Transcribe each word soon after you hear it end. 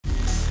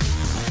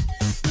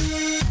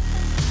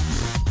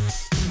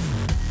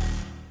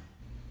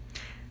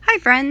Hi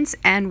friends,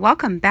 and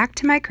welcome back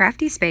to my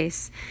crafty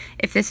space.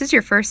 If this is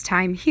your first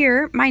time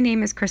here, my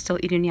name is Crystal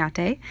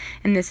Idunyate,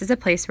 and this is a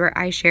place where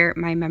I share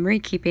my memory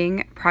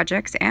keeping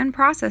projects and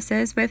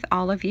processes with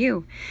all of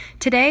you.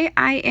 Today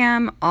I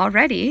am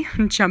already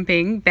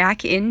jumping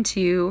back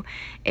into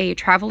a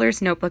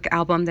Traveler's Notebook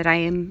album that I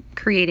am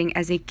creating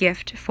as a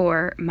gift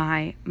for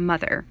my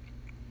mother.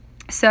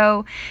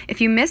 So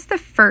if you missed the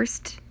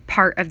first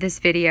part of this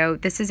video,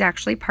 this is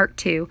actually part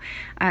 2.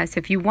 So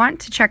if you want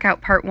to check out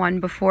part 1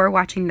 before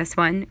watching this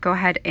one, go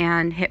ahead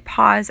and hit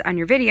pause on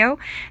your video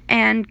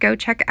and go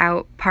check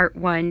out part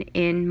 1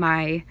 in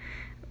my,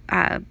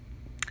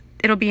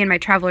 it'll be in my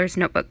Traveler's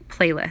Notebook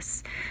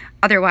playlist.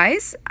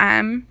 Otherwise,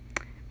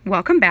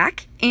 welcome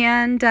back,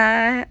 and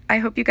I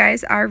hope you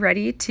guys are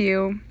ready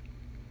to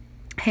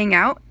hang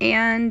out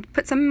and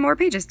put some more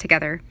pages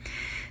together.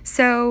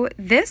 So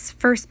this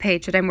first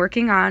page that I'm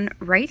working on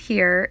right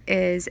here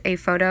is a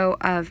photo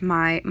of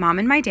my mom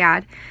and my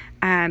dad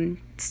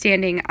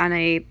standing on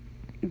a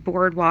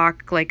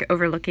boardwalk, like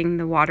overlooking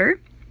the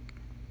water.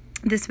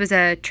 This was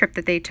a trip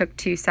that they took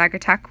to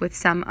Saugatuck with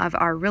some of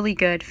our really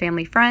good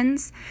family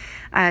friends.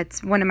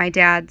 It's one of my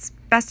dad's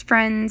best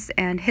friends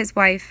and his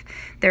wife.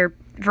 They're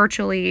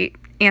virtually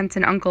aunts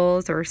and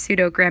uncles, or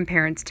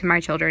pseudo-grandparents to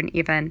my children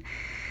even.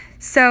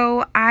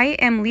 So I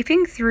am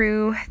leafing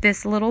through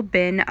this little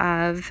bin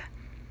of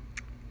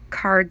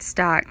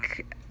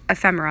cardstock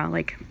ephemera,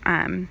 like,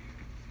 what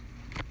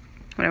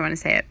do I want to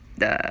say it?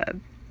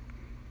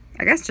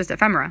 I guess just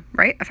ephemera,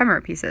 right? Ephemera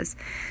pieces.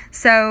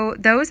 So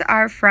those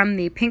are from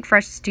the Pink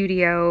Fresh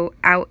Studio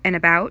Out and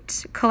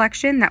About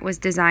collection that was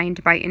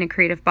designed by In a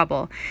Creative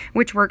Bubble,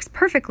 which works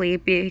perfectly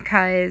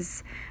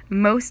because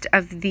most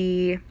of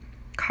the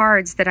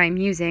cards that I'm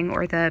using,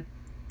 or the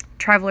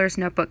Traveler's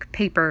Notebook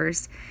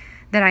papers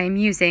that I am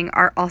using,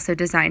 are also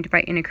designed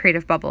by In a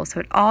Creative Bubble, so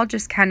it all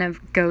just kind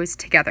of goes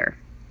together.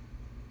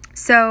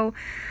 So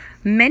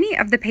many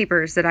of the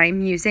papers that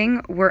I'm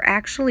using were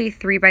actually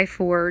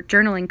 3x4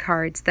 journaling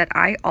cards that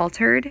I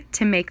altered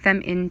to make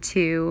them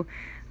into,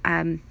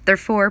 they're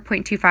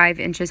 4.25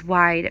 inches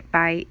wide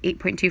by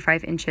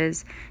 8.25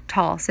 inches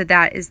tall, so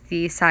that is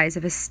the size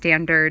of a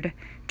standard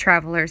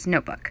Traveler's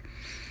Notebook.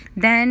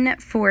 Then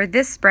for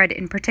this spread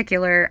in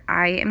particular,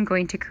 I am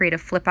going to create a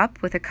flip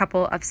up with a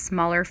couple of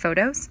smaller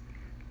photos.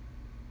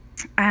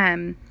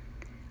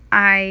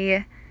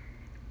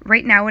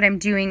 Right now what I'm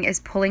doing is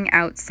pulling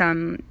out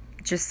some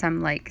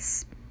like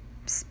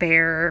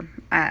spare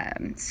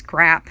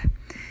scrap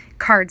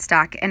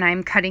cardstock, and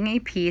I'm cutting a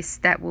piece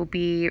that will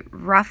be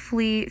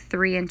roughly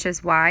 3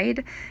 inches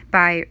wide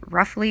by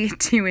roughly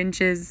 2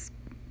 inches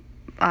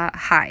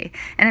high,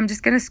 and I'm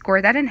just going to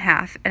score that in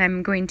half, and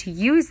I'm going to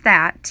use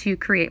that to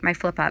create my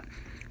flip up.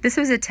 This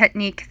was a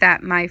technique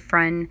that my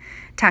friend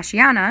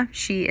Tashiana,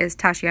 she is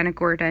Tashiana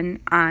Gordon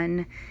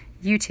on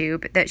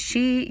YouTube, that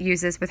she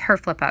uses with her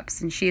flip ups,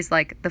 and she's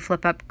like the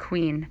flip up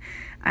queen,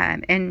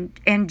 and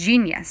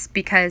genius,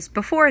 because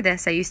before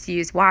this I used to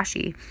use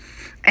washi,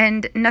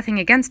 and nothing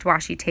against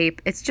washi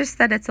tape, it's just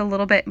that it's a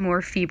little bit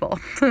more feeble.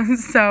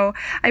 So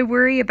I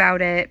worry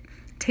about it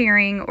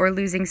tearing or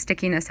losing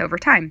stickiness over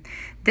time.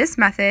 This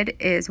method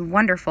is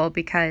wonderful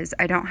because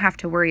I don't have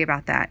to worry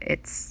about that.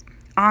 It's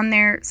on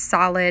there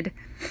solid,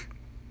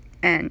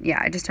 and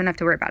yeah, I just don't have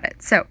to worry about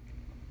it. So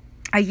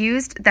I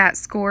used that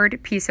scored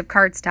piece of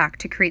cardstock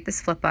to create this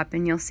flip up,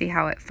 and you'll see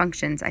how it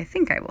functions. I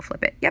think I will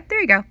flip it. Yep,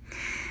 there you go.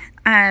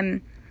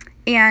 And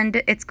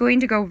it's going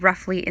to go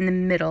roughly in the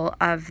middle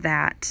of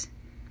that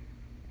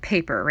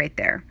paper right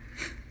there.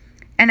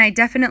 And I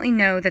definitely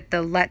know that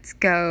the let's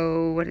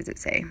go, what does it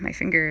say? My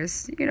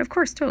fingers, of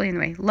course, totally in the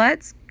way.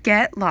 Let's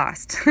get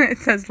lost. It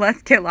says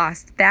let's get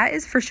lost. That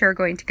is for sure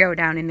going to go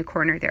down in the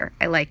corner there.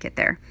 I like it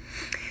there.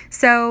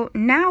 So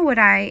now what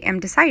I am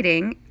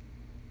deciding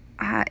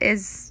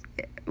is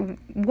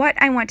what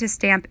I want to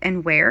stamp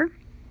and where.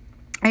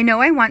 I know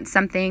I want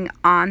something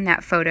on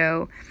that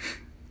photo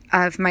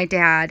of my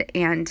dad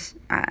and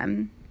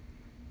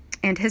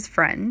his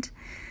friend,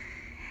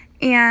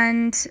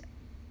 and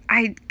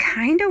I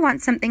kind of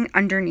want something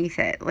underneath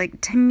it. Like,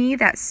 to me,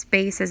 that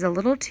space is a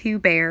little too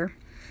bare.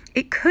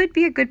 It could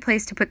be a good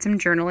place to put some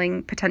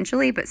journaling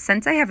potentially, but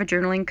since I have a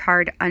journaling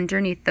card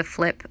underneath the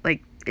flip,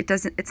 like,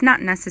 it's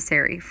not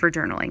necessary for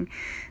journaling.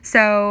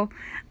 So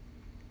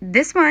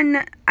this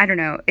one, I don't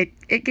know,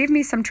 it gave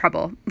me some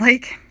trouble,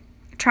 like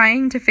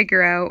trying to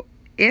figure out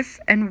if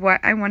and what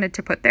I wanted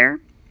to put there.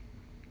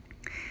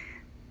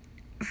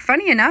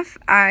 Funny enough,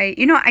 I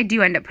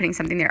do end up putting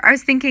something there. I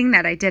was thinking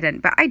that I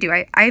didn't, but I do.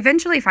 I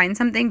eventually find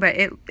something, but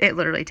it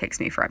literally takes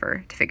me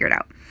forever to figure it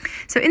out.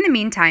 So in the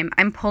meantime,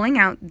 I'm pulling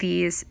out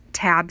these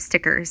tab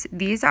stickers.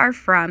 These are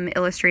from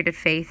Illustrated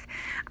Faith.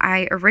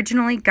 I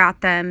originally got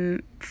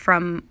them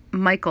from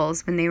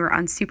Michael's when they were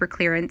on super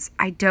clearance.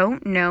 I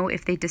don't know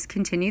if they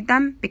discontinued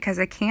them because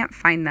I can't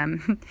find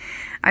them.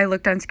 I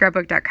looked on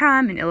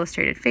Scrapbook.com and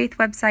Illustrated Faith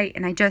website,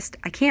 and I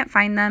can't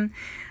find them.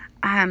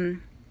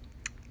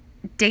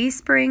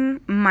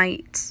 Dayspring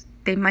might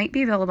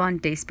be available on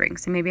Dayspring,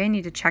 so maybe I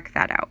need to check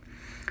that out.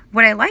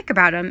 what I like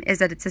about them is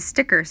that it's a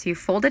sticker, so you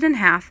fold it in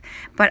half,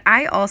 but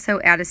I also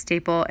add a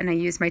staple, and I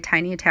use my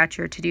tiny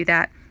attacher to do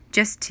that,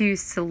 just to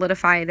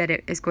solidify that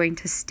it is going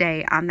to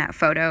stay on that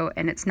photo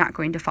and it's not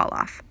going to fall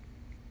off.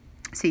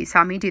 So you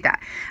saw me do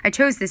that. I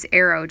chose this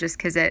arrow just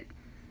because it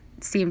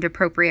seemed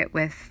appropriate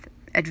with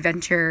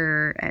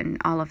adventure and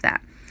all of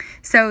that.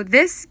 So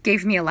this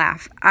gave me a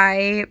laugh.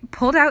 I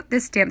pulled out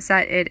this stamp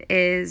set. It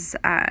is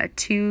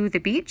To the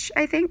Beach,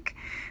 I think,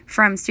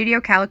 from Studio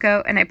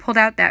Calico, and I pulled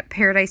out that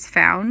Paradise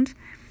Found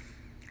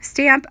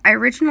stamp. I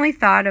originally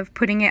thought of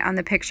putting it on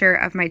the picture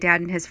of my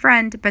dad and his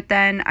friend, but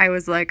then I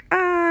was like,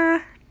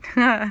 I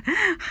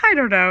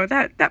don't know,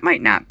 that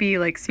might not be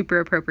like super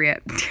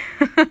appropriate.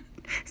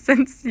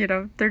 Since, you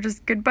know, they're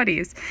just good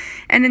buddies.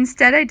 And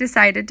instead I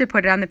decided to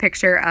put it on the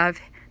picture of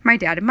my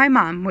dad and my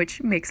mom,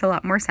 which makes a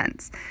lot more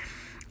sense.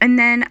 And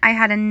then I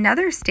had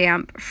another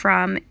stamp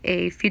from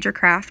a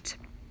Futurecraft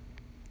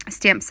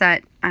stamp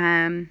set.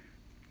 I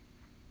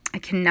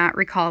cannot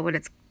recall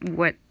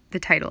what the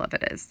title of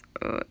it is.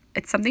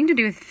 It's something to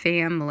do with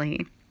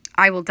family.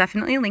 I will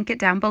definitely link it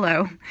down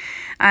below.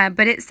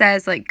 But it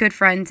says like good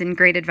friends and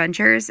great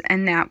adventures,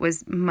 and that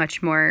was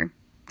much more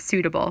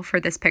suitable for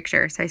this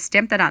picture. So I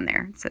stamped that on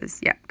there. It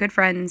says, yeah, good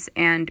friends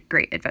and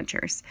great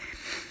adventures.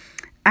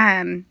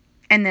 And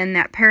then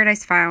that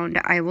Paradise Found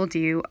I will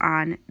do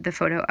on the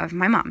photo of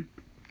my mom.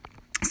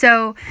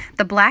 So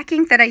the black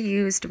ink that I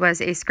used was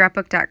a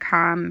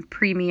Scrapbook.com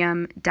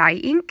premium dye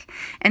ink.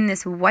 And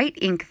this white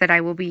ink that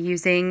I will be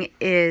using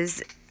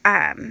is,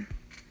 oh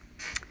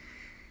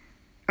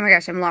my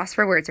gosh, I'm lost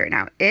for words right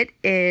now. It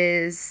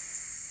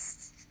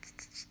is,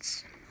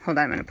 hold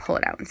on, I'm going to pull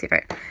it out and see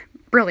if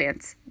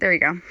Brilliance. There you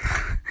go.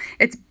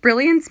 It's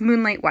Brilliance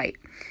Moonlight White.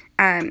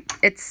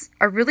 It's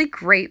a really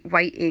great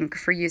white ink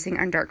for using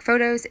on dark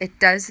photos. It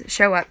does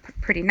show up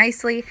pretty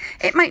nicely.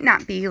 It might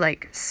not be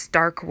like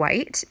stark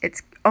white.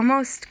 It's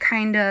almost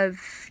kind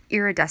of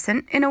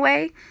iridescent in a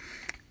way,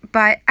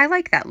 but I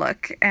like that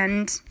look.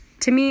 And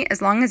to me,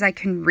 as long as I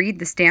can read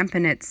the stamp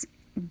and it's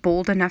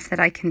bold enough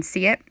that I can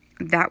see it,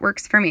 that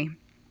works for me.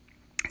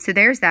 So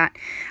there's that.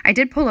 I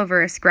did pull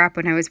over a scrap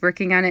when I was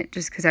working on it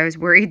just because I was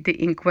worried the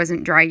ink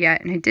wasn't dry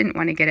yet and I didn't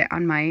want to get it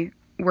on my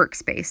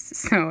workspace.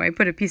 So I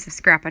put a piece of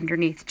scrap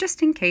underneath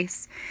just in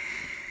case.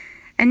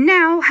 And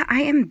now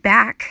I am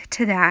back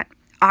to that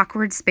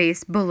awkward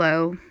space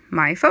below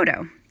my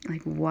photo.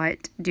 Like,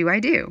 what do I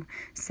do?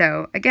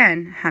 So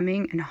again,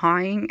 hemming and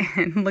hawing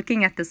and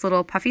looking at this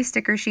little puffy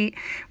sticker sheet,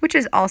 which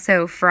is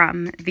also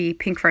from the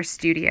Pink Fresh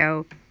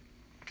Studio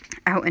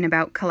Out and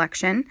About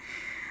collection.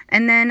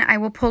 And then I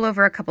will pull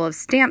over a couple of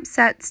stamp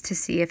sets to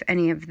see if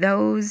any of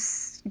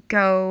those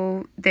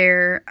go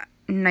there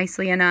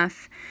nicely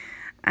enough.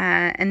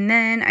 And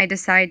then I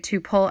decide to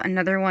pull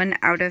another one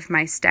out of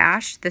my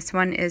stash. This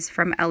one is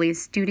from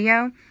Ellie's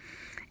Studio.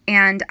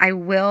 And I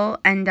will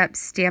end up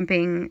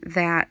stamping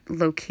that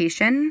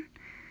location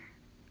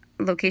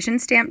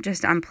stamp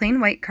just on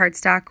plain white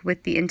cardstock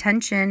with the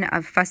intention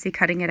of fussy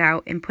cutting it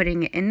out and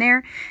putting it in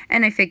there.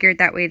 And I figured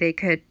that way they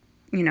could,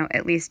 you know,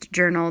 at least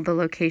journal the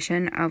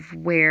location of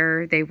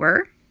where they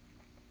were.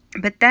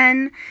 But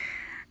then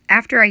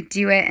after I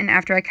do it and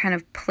after I kind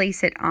of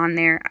place it on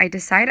there, I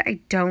decide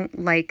I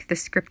don't like the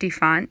scripty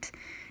font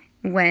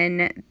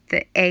when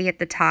the A at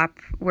the top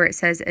where it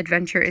says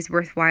adventure is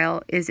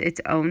worthwhile is its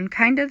own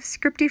kind of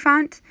scripty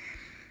font.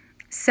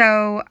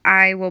 So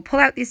I will pull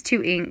out these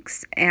two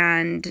inks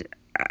and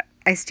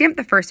I stamped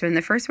the first one.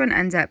 The first one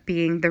ends up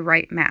being the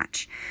right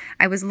match.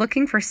 I was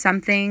looking for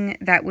something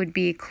that would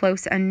be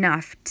close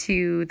enough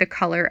to the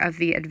color of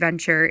the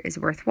adventure is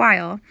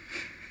worthwhile.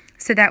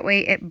 So that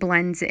way it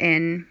blends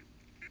in,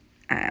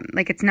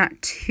 like it's not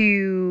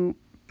too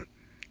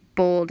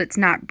bold. It's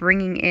not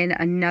bringing in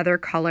another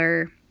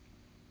color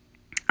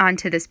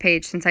onto this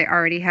page since I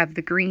already have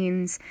the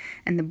greens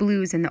and the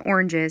blues and the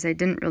oranges. I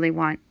didn't really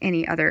want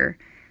any other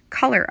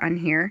color on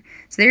here.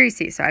 So there you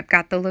see. So I've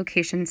got the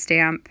location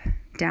stamp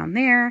down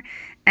there,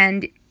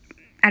 and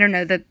I don't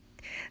know, the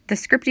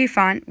scripty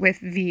font with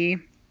the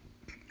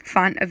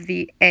font of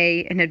the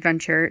A in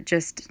adventure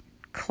just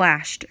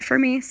clashed for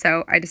me,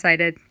 so I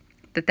decided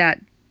that that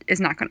is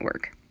not going to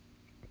work.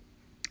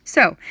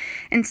 So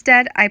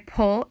instead I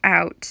pull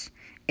out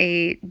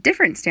a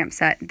different stamp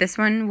set. This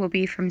one will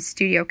be from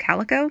Studio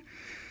Calico,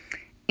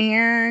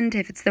 and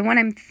if it's the one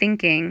I'm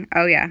thinking,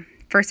 oh yeah,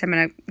 first I'm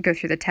going to go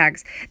through the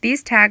tags.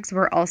 These tags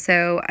were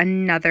also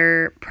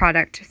another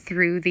product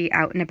through the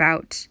Out and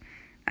About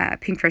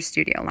Pink Fresh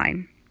Studio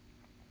line.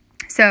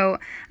 So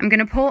I'm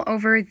going to pull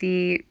over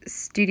the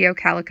Studio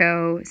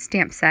Calico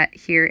stamp set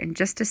here in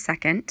just a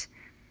second.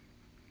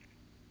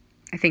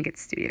 I think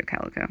it's Studio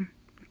Calico.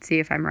 Let's see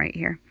if I'm right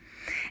here.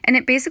 And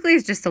it basically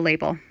is just a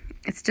label.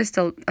 It's just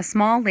a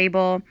small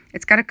label.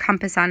 It's got a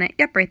compass on it.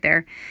 Yep, right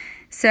there.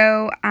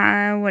 So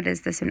what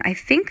is this one? I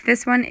think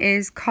this one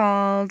is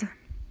called...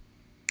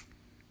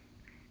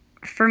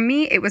 For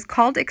me, it was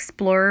called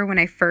Explorer when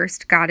I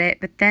first got it,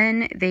 but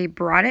then they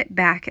brought it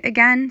back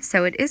again.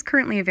 So it is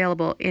currently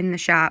available in the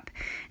shop,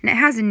 and it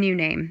has a new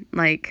name,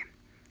 like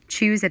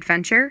Choose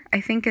Adventure,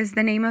 I think is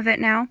the name of it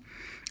now.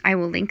 I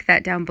will link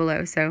that down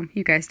below so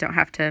you guys don't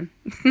have to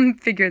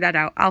figure that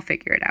out. I'll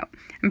figure it out.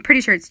 I'm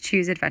pretty sure it's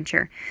Choose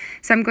Adventure.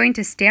 So I'm going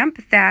to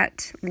stamp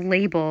that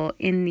label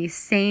in the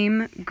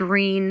same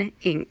green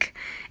ink.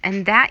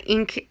 And that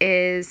ink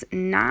is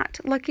not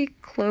Lucky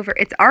Clover.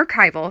 It's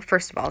archival,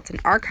 first of all. It's an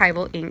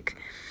archival ink.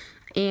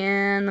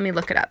 And let me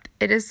look it up.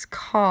 It is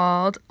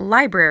called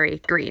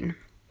Library Green.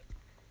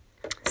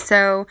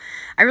 So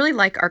I really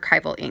like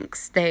archival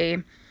inks.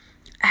 They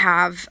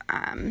have,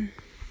 I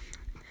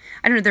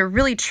don't know, they're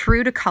really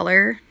true to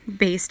color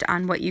based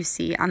on what you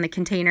see on the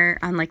container,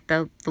 on like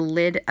the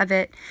lid of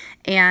it.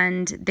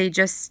 And they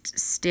just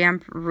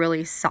stamp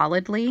really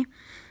solidly.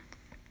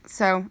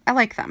 So I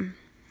like them.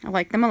 I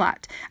like them a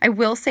lot. I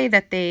will say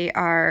that they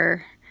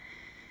are,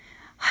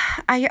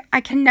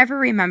 I can never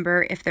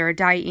remember if they're a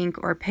dye ink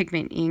or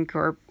pigment ink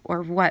or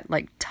what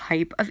like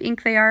type of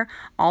ink they are.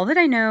 All that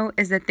I know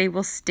is that they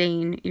will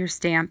stain your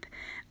stamp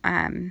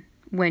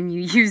when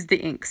you use the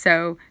ink.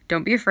 So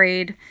don't be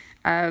afraid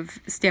of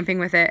stamping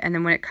with it and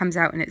then when it comes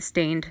out and it's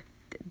stained.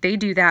 They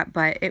do that,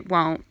 but it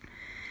won't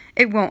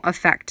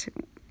affect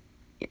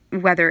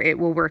whether it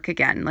will work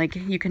again. Like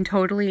you can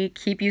totally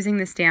keep using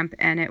the stamp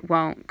and it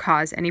won't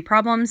cause any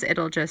problems.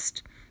 It'll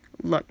just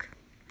look,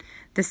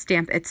 the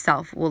stamp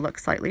itself will look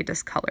slightly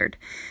discolored.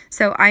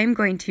 So I'm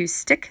going to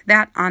stick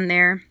that on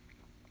there,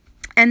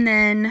 and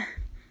then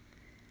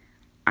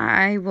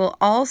I will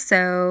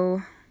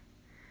also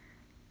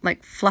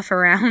like fluff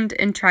around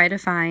and try to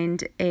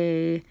find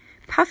a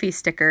puffy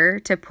sticker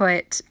to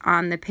put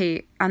on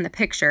the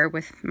picture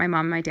with my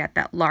mom and my dad,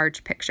 that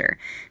large picture,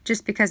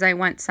 just because I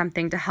want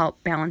something to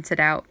help balance it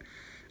out.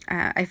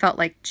 I felt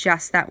like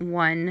just that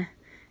one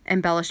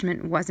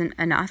embellishment wasn't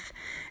enough.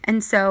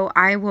 And so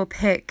I will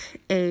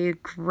pick a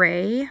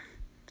gray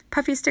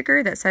puffy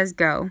sticker that says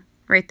go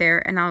right there,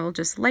 and I will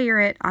just layer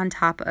it on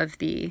top of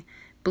the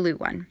blue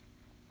one.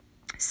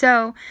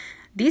 So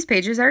these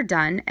pages are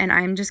done, and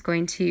I'm just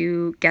going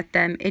to get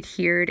them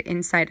adhered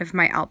inside of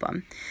my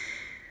album.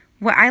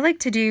 What I like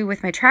to do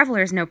with my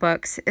traveler's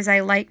notebooks is I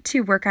like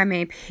to work on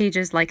my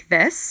pages like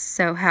this.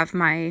 So have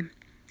my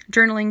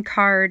journaling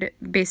card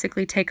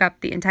basically take up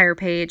the entire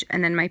page,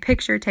 and then my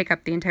picture take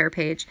up the entire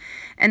page,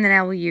 and then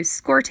I will use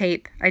score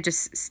tape. I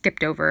just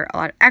skipped over a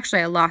lot.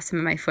 Actually, I lost some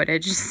of my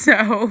footage,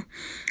 so,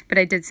 but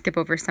I did skip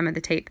over some of the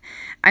tape.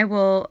 I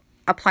will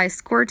apply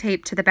score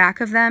tape to the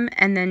back of them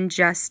and then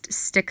just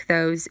stick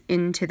those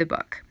into the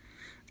book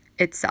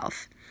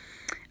itself.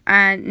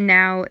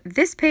 Now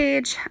this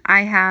page,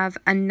 I have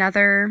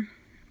another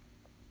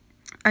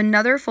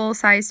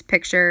full-size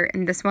picture,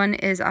 and this one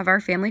is of our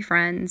family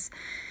friends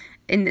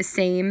in the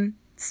same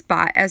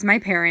spot as my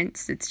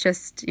parents. It's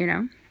just, you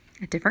know,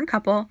 a different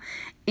couple.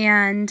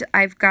 And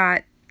I've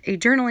got a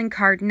journaling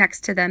card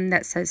next to them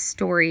that says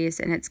stories,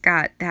 and it's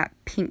got that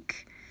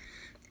pink,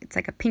 it's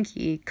like a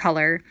pinky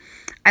color.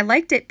 I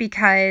liked it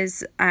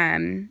because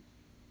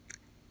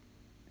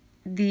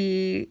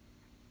there's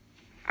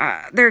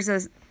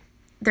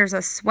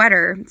a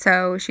sweater,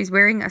 so she's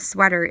wearing a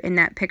sweater in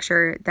that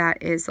picture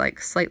that is like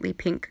slightly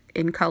pink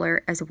in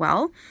color as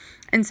well.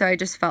 And so I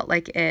just felt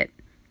like it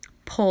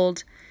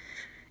pulled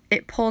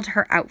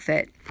her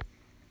outfit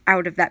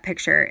out of that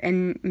picture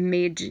and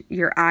made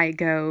your eye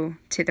go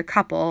to the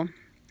couple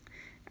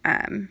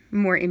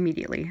more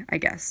immediately, I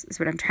guess is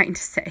what I'm trying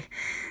to say.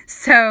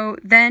 So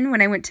then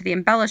when I went to the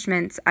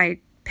embellishments, I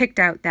picked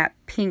out that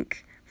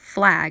pink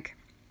flag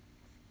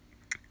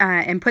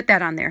and put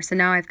that on there. So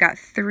now I've got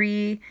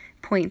 3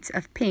 points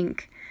of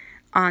pink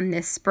on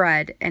this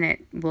spread, and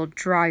it will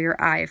draw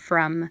your eye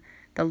from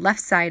the left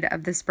side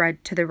of the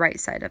spread to the right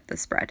side of the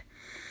spread.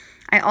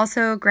 I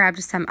also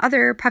grabbed some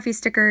other puffy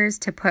stickers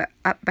to put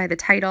up by the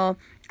title.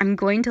 I'm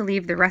going to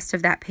leave the rest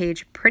of that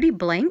page pretty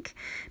blank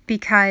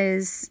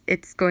because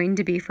it's going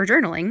to be for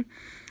journaling.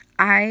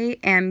 I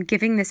am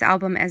giving this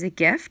album as a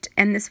gift,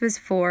 and this was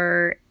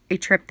for a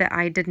trip that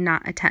I did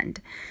not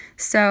attend.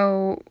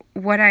 So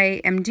what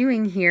I am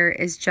doing here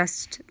is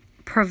just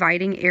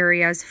providing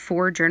areas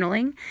for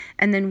journaling,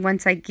 and then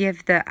once I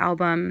give the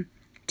album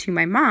to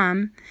my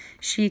mom,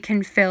 she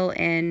can fill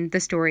in the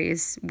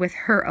stories with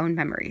her own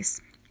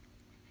memories.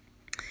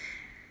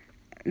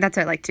 That's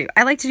what I like to do.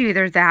 I like to do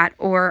either that,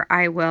 or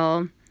I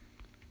will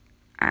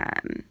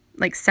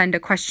like send a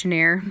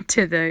questionnaire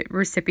to the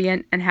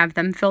recipient and have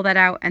them fill that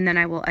out, and then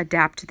I will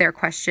adapt their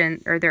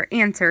question or their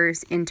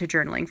answers into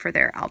journaling for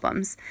their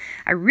albums.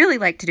 I really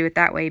like to do it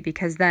that way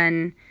because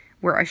then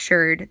we're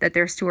assured that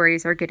their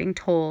stories are getting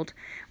told.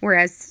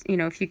 Whereas, you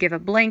know, if you give a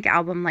blank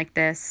album like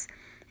this,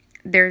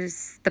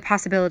 there's the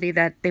possibility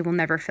that they will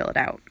never fill it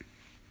out.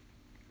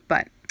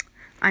 But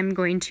I'm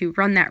going to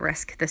run that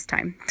risk this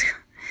time.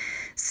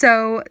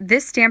 So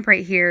this stamp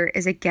right here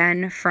is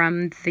again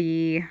from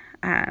the,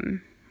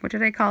 what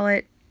did I call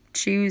it?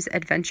 Choose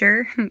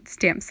Adventure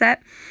stamp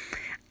set.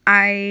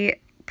 I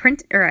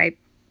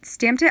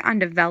stamped it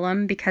onto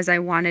vellum because I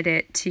wanted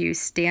it to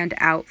stand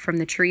out from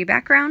the tree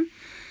background.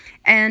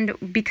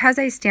 And because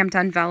I stamped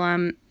on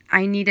vellum,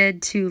 I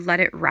needed to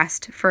let it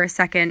rest for a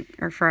second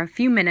or for a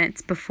few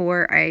minutes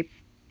before I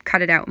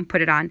cut it out and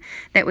put it on.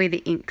 That way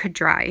the ink could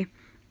dry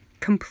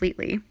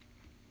completely.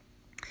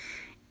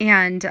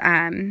 And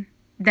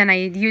then I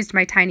used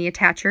my tiny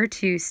attacher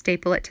to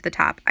staple it to the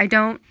top. I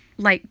don't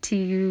like to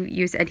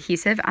use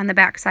adhesive on the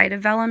back side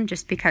of vellum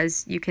just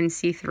because you can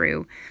see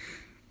through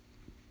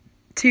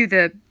to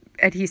the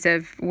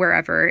adhesive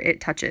wherever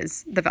it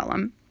touches the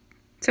vellum.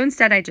 So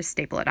instead I just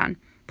staple it on.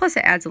 Plus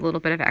it adds a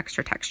little bit of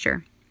extra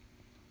texture.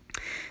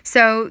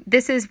 So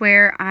this is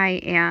where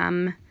I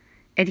am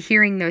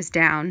adhering those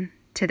down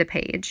to the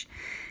page.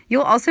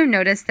 You'll also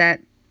notice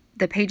that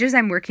the pages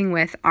I'm working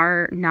with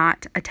are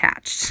not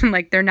attached,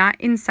 like they're not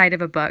inside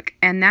of a book,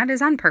 and that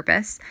is on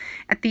purpose.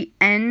 At the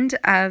end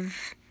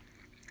of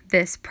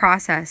this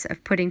process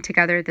of putting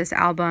together this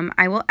album,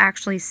 I will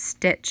actually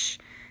stitch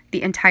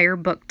the entire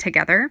book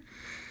together.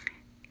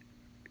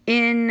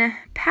 In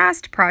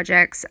past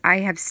projects, I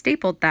have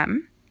stapled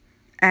them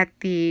at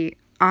the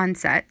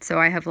onset, so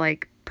I have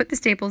like put the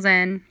staples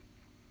in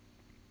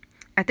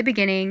at the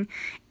beginning,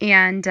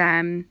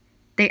 and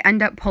they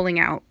end up pulling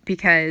out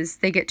because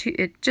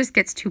it just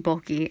gets too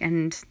bulky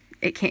and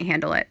it can't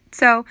handle it.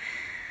 So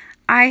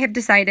I have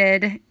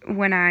decided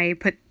when I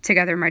put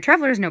together my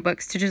traveler's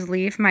notebooks to just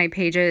leave my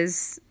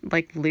pages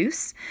like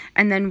loose,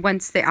 and then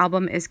once the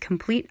album is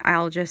complete,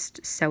 I'll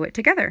just sew it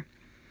together.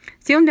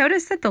 So you'll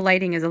notice that the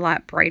lighting is a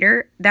lot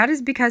brighter. That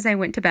is because I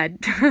went to bed.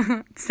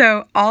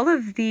 So all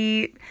of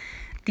the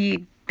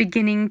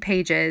beginning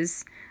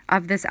pages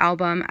of this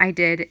album I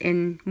did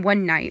in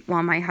one night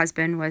while my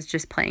husband was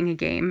just playing a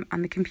game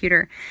on the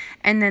computer.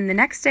 And then the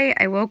next day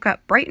I woke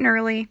up bright and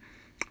early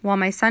while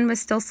my son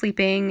was still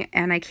sleeping,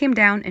 and I came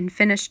down and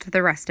finished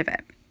the rest of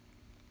it.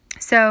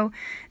 So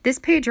this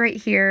page right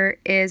here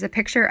is a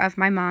picture of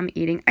my mom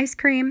eating ice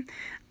cream.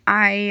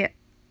 I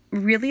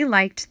really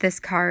liked this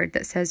card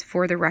that says,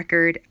 "For the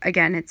record."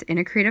 Again, it's in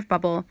a creative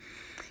bubble.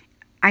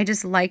 I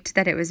just liked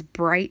that it was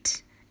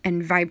bright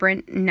and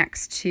vibrant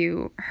next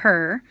to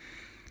her.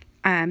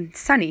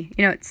 Sunny.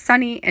 You know, it's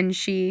sunny, and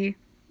she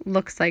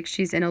looks like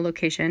she's in a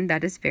location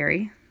that is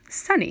very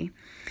sunny.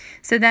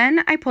 So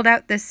then I pulled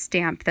out this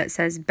stamp that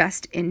says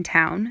 "Best in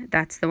Town."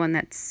 That's the one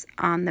that's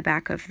on the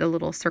back of the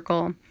little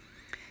circle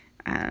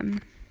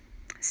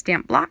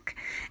stamp block.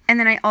 And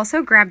then I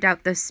also grabbed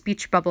out the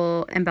speech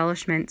bubble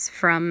embellishments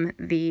from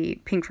the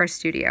Pink Fresh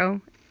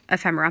Studio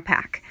ephemera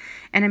pack.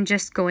 And I'm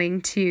just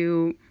going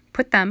to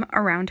put them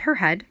around her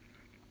head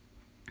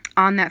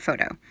on that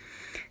photo.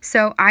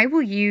 So I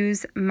will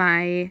use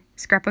my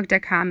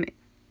Scrapbook.com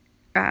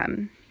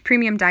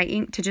premium dye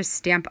ink to just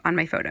stamp on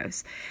my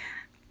photos.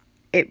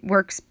 It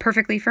works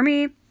perfectly for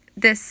me.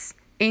 This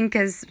ink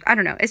is, I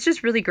don't know, it's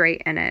just really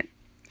great, and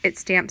it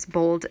stamps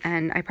bold,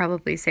 and I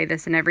probably say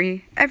this in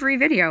every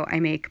video I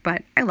make,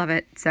 but I love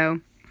it.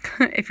 So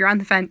if you're on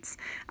the fence,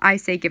 I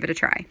say give it a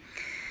try.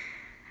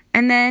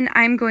 And then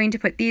I'm going to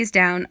put these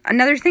down.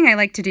 Another thing I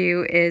like to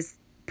do is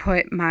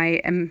put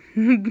my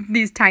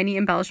these tiny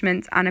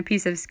embellishments on a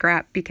piece of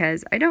scrap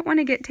because I don't want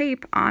to get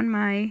tape on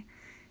my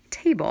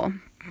table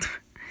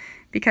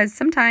because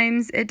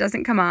sometimes it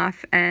doesn't come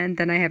off and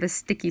then I have a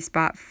sticky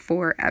spot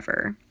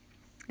forever,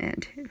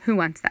 and who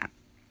wants that?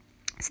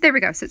 So there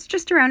we go. So it's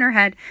just around her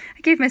head.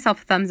 I gave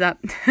myself a thumbs up.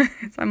 So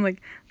I'm like,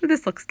 oh,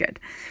 this looks good.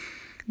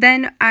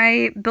 Then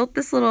I built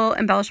this little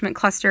embellishment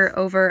cluster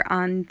over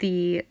on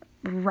the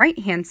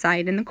right-hand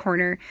side in the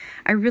corner.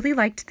 I really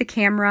liked the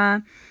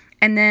camera.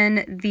 And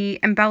then the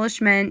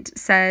embellishment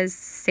says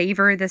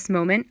 "Savor this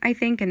moment," I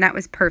think, and that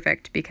was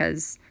perfect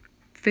because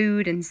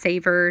food and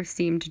savor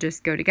seem to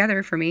just go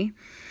together for me.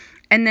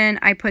 And then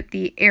I put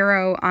the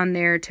arrow on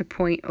there to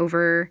point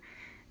over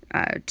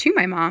to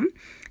my mom.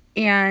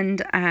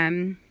 And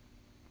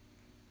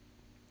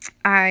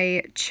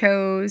I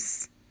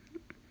chose,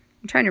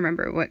 I'm trying to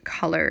remember what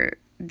color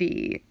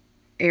the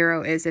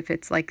arrow is, if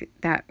it's like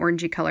that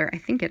orangey color. I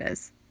think it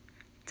is.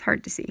 It's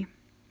hard to see.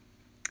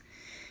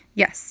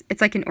 Yes,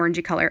 it's like an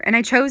orangey color. And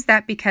I chose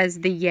that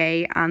because the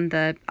yay on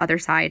the other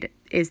side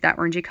is that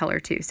orangey color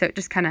too. So it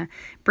just kind of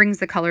brings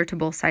the color to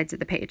both sides of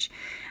the page.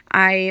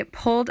 I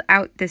pulled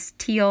out this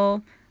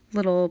teal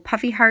little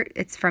puffy heart.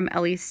 It's from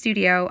Ellie's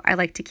Studio. I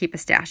like to keep a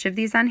stash of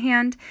these on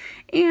hand.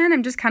 And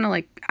I'm just kind of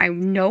like, I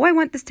know I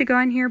want this to go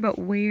on here, but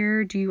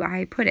where do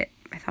I put it?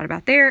 I thought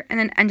about there and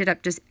then ended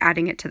up just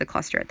adding it to the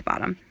cluster at the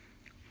bottom,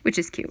 which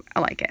is cute. I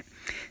like it.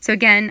 So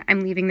again,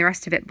 I'm leaving the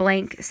rest of it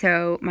blank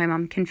so my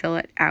mom can fill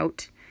it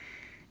out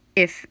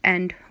if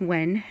and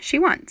when she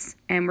wants.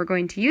 And we're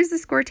going to use the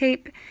score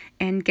tape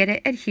and get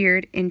it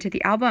adhered into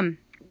the album.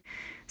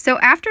 So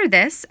after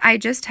this, I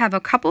just have a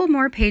couple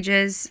more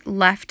pages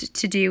left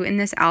to do in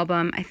this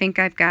album. I think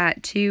I've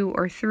got 2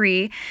 or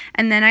 3,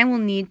 and then I will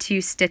need to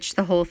stitch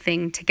the whole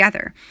thing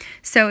together.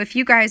 So if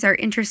you guys are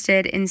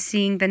interested in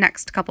seeing the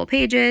next couple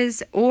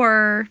pages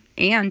or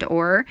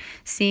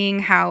seeing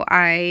how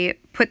I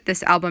put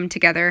this album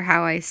together,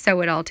 how I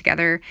sew it all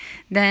together,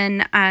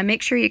 then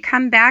make sure you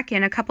come back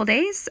in a couple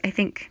days. I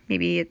think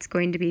maybe it's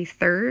going to be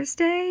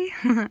Thursday.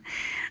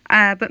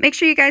 But make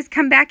sure you guys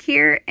come back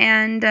here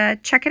and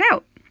check it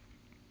out.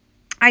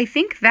 I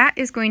think that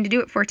is going to do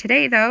it for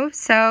today, though.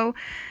 So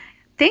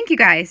thank you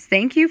guys.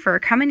 Thank you for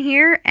coming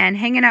here and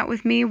hanging out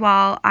with me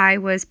while I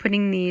was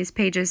putting these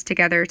pages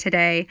together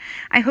today.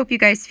 I hope you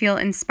guys feel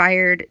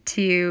inspired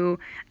to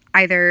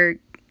either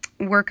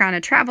work on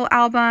a travel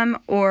album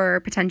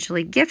or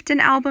potentially gift an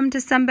album to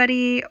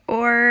somebody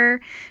or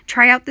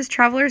try out this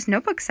Traveler's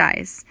Notebook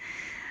size.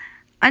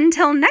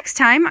 Until next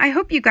time, I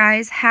hope you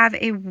guys have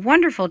a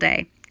wonderful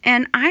day,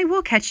 and I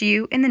will catch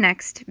you in the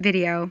next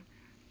video.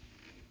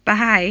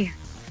 Bye.